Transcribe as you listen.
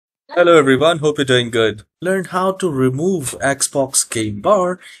Hello everyone, hope you're doing good. Learn how to remove Xbox game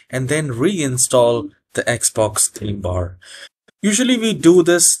bar and then reinstall the Xbox game bar. Usually we do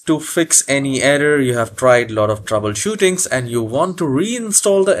this to fix any error. You have tried a lot of troubleshootings and you want to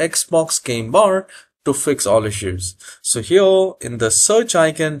reinstall the Xbox game bar to fix all issues. So here in the search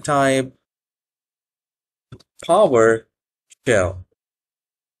icon type PowerShell.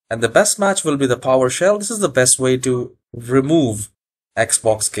 And the best match will be the PowerShell. This is the best way to remove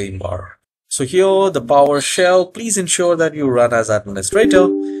Xbox game bar. So here the PowerShell, please ensure that you run as administrator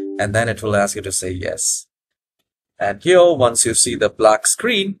and then it will ask you to say yes. And here once you see the black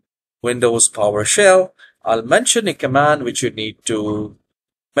screen, Windows PowerShell, I'll mention a command which you need to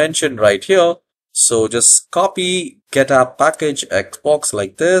mention right here. So just copy get app package Xbox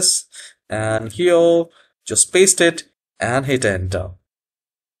like this and here just paste it and hit enter.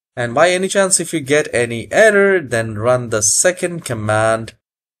 And by any chance, if you get any error, then run the second command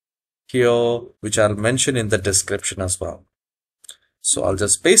here, which I'll mention in the description as well. So I'll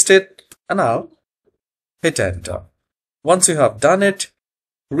just paste it and I'll hit enter. Once you have done it,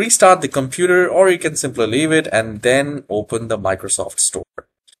 restart the computer or you can simply leave it and then open the Microsoft Store.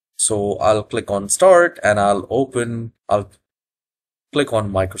 So I'll click on start and I'll click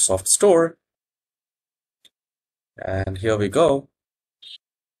on Microsoft Store. And here we go.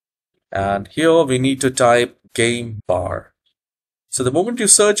 And here we need to type game bar. So the moment you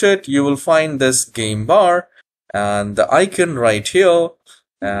search it, you will find this game bar and the icon right here.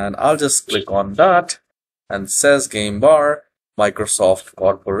 And I'll just click on that and says game bar, Microsoft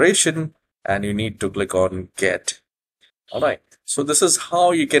Corporation, and you need to click on get. Alright, so this is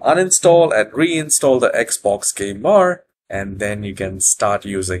how you can uninstall and reinstall the Xbox game bar and then you can start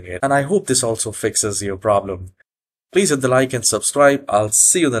using it. And I hope this also fixes your problem. Please hit the like and subscribe. I'll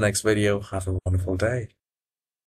see you in the next video. Have a wonderful day.